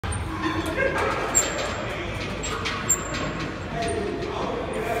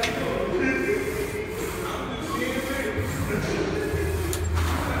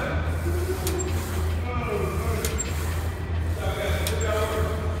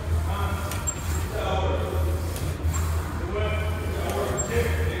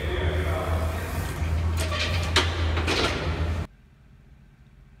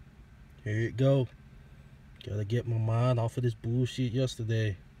Here it go. Gotta get my mind off of this bullshit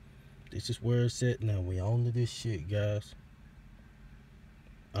yesterday. This is where it's at now. We on to this shit, guys.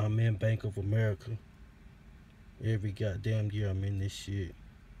 I'm in Bank of America. Every goddamn year I'm in this shit.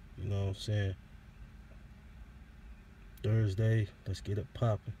 You know what I'm saying? Thursday, let's get it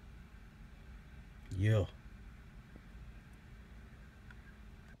popping. Yeah.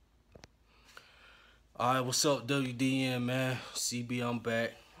 Alright, what's up, WDN, man? CB, I'm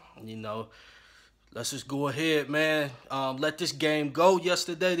back. You know, let's just go ahead, man. Let this game go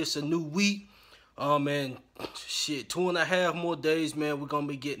yesterday. This a new week. Man, shit, 2.5 more days, man. We're going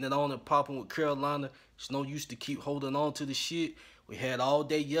to be getting it on and popping with Carolina. It's no use to keep holding on to the shit. We had all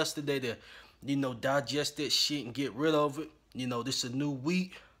day yesterday to, you know, digest that shit and get rid of it. You know, this is a new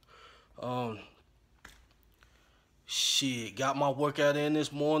week. Shit, got my workout in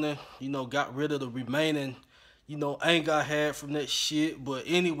this morning. You know, got rid of the remaining, you know, anger I had from that shit. But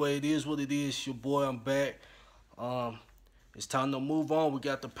anyway, it is what it is. Your boy, I'm back. It's time to move on. We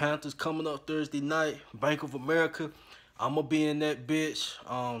got the Panthers coming up Thursday night. Bank of America. I'm going to be in that bitch.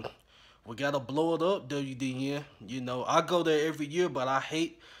 We got to blow it up, WDN. You know, I go there every year, but I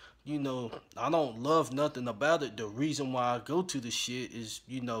hate, you know, I don't love nothing about it. The reason why I go to the shit is,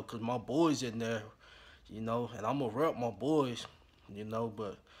 you know, because my boys in there, you know, and I'm going to rep my boys, you know,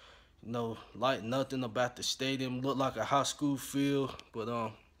 but, you know, like nothing about the stadium. Look like a high school field, but,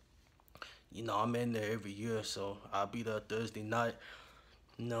 you know, I'm in there every year, so I'll be there Thursday night.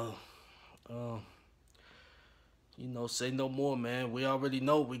 You know, say no more, man. We already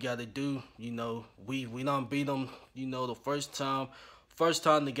know what we got to do. You know, we done beat them, you know, the first time. First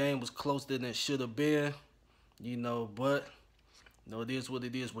time the game was closer than it should have been, you know, but, you know, it is what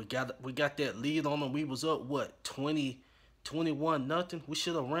it is. We got that lead on them. We was up, what, 21 nothing. We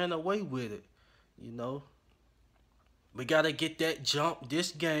should have ran away with it, you know. We got to get that jump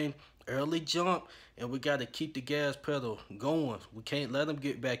this game. Early jump, and we got to keep the gas pedal going. We can't let them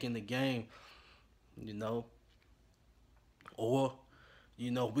get back in the game, you know. Or, you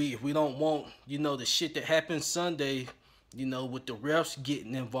know, we don't want, you know, the shit that happened Sunday, you know, with the refs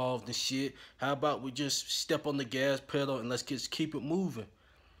getting involved and shit. How about we just step on the gas pedal and let's just keep it moving?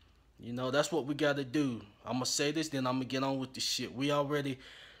 You know, that's what we got to do. I'm going to say this, then I'm going to get on with the shit. We already,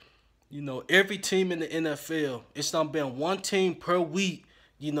 you know, every team in the NFL, it's done been one team per week.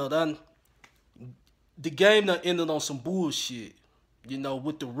 You know, the game done ended on some bullshit, you know,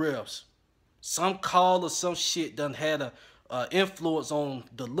 with the refs. Some call or some shit done had a influence on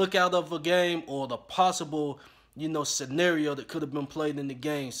the lookout of a game or the possible, you know, scenario that could have been played in the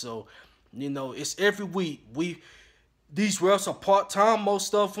game. So, you know, it's every week. These refs are part-time,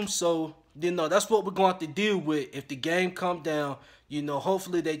 most of them. So, you know, that's what we're going to have to deal with. If the game come down, you know,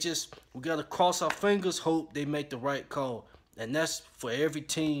 hopefully we got to cross our fingers, hope they make the right call. And that's for every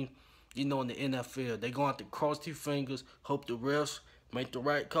team, you know, in the NFL. They're going to have to cross their fingers, hope the refs make the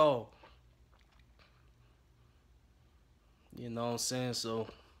right call. You know what I'm saying? So,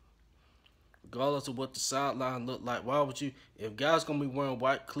 regardless of what the sideline look like, why would you, if guys going to be wearing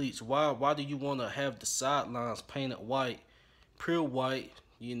white cleats, why do you want to have the sidelines painted white, pure white,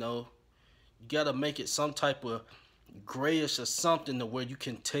 you know? You got to make it some type of grayish or something to where you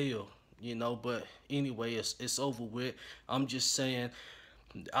can tell. You know, but anyway, it's over with. I'm just saying,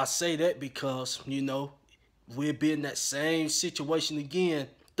 I say that because, you know, we'll be in that same situation again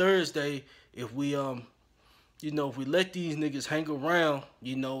Thursday if we, you know, if we let these niggas hang around,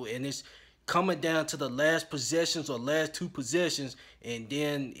 you know, and it's coming down to the last possessions or last 2 possessions, and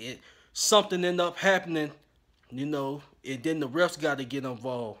then something end up happening, you know, and then the refs got to get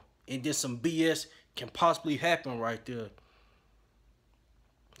involved, and then some BS can possibly happen right there.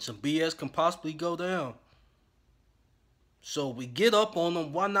 Some BS can possibly go down. So we get up on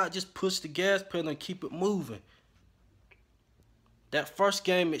them. Why not just push the gas pedal and keep it moving? That first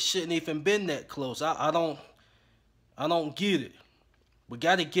game, it shouldn't even been that close. I don't get it. We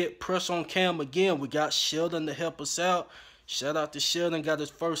got to get press on Cam again. We got Sheldon to help us out. Shout out to Sheldon. Got his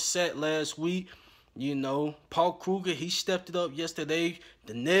first sack last week. You know, Paul Kruger, he stepped it up yesterday.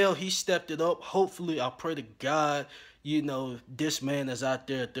 Danielle, he stepped it up. Hopefully, I pray to God, you know, this man is out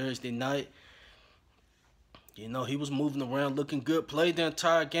there Thursday night. You know, he was moving around looking good, played the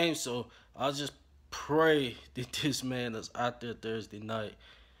entire game. So I just pray that this man is out there Thursday night.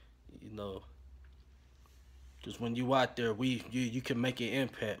 You know, because when you out there, you can make an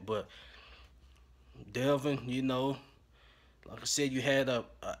impact. But Delvin, like I said, you had a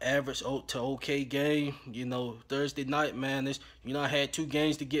average to okay game. Thursday night, man. I had 2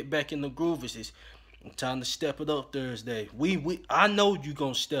 games to get back in the groove. It's time to step it up Thursday. I know you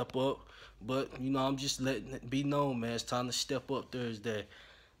gonna step up, but I'm just letting it be known, man. It's time to step up Thursday.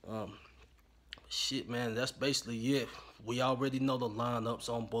 Um, Shit, man. That's basically it. We already know the lineups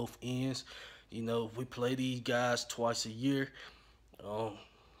on both ends. We play these guys twice a year. Um,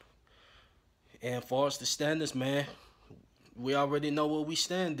 and as far as the standards, man, we already know where we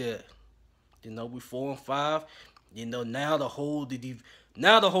stand at. We 4-5.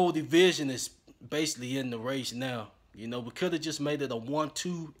 Now the whole division is basically in the race now. We could have just made it a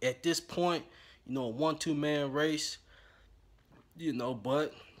 1-2 at this point. A 1-2 man race.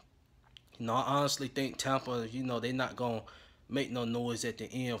 But I honestly think Tampa, they not gonna make no noise at the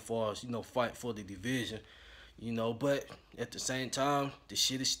end for us. Fight for the division. But at the same time, the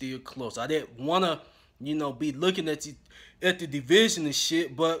shit is still close. I didn't wanna, be looking at the division and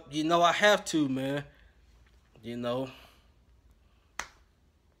shit, but I have to, man.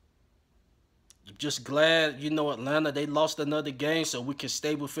 Just glad, Atlanta, they lost another game so we can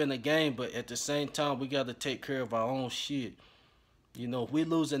stay within the game, but at the same time, we got to take care of our own shit. If we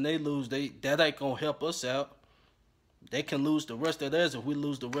lose and they lose, that ain't going to help us out. They can lose the rest of theirs. If we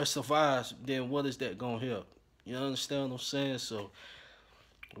lose the rest of ours, then what is that going to help? You understand what I'm saying? So,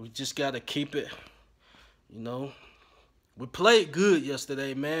 we just got to keep it, We played good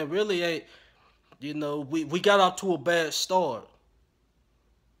yesterday, man. Really ain't, we got off to a bad start.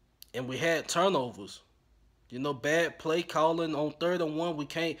 And we had turnovers. Bad play calling on 3rd and 1. We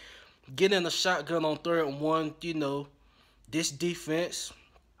can't get in a shotgun on 3rd and 1. This defense,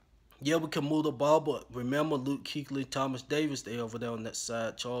 yeah, we can move the ball, but remember Luke Kuechly, Thomas Davis, they over there on that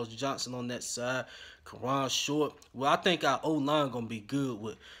side. Charles Johnson on that side. Karan Short. Well, I think our O-line going to be good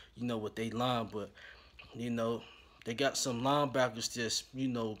with, with they line, but, they got some linebackers just,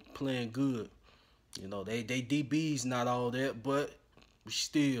 playing good. They DBs not all that, but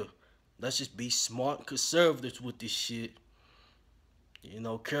still, let's just be smart and conservative with this shit.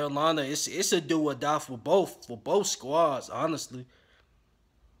 Carolina, it's a do or die for both squads, honestly.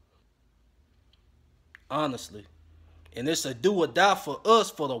 Honestly. And it's a do or die for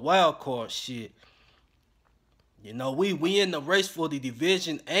us for the wild card shit. We in the race for the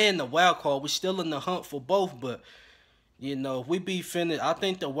division and the wild card. We're still in the hunt for both, but if we be finished, I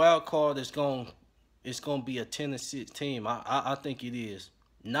think the wild card is gonna be a 10-6 team. I think it is.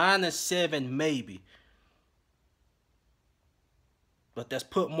 9-7 maybe. But that's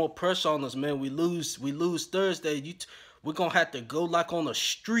put more pressure on us, man. We lose Thursday. We're gonna have to go like on a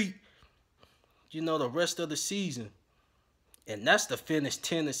streak, the rest of the season. And that's to finish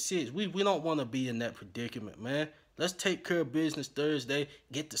 10-6. We don't want to be in that predicament, man. Let's take care of business Thursday.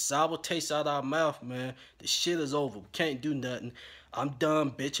 Get the sour taste out of our mouth, man. The shit is over. We can't do nothing. I'm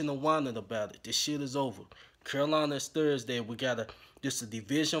done bitching and whining about it. This shit is over. Carolina's Thursday. This is a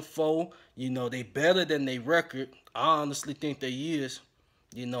Division 4. They better than their record. I honestly think they is.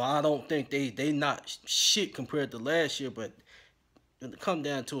 I don't think they not shit compared to last year, but when it come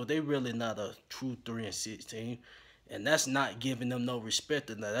down to it, they really not a true 3-6 team. And that's not giving them no respect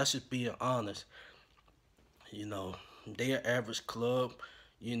in that. That's just being honest. They an average club.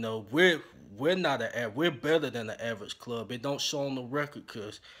 We're not we're better than the average club. It don't show on the record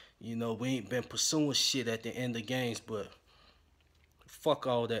because, we ain't been pursuing shit at the end of games, but fuck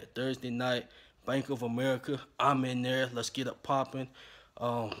all that. Thursday night, Bank of America, I'm in there. Let's get it popping.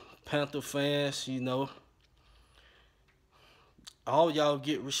 Panther fans, all y'all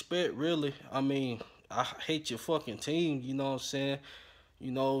get respect, really. I mean, I hate your fucking team, you know what I'm saying?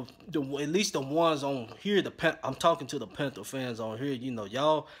 At least the ones on here, I'm talking to the Panther fans on here,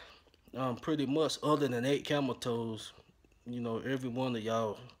 y'all pretty much, other than 8 camel toes, every one of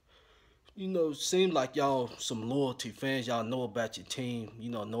y'all, seem like y'all some loyalty fans. Y'all know about your team,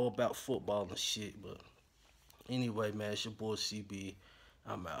 know about football and shit. But anyway, man, it's your boy CB.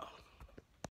 I'm out.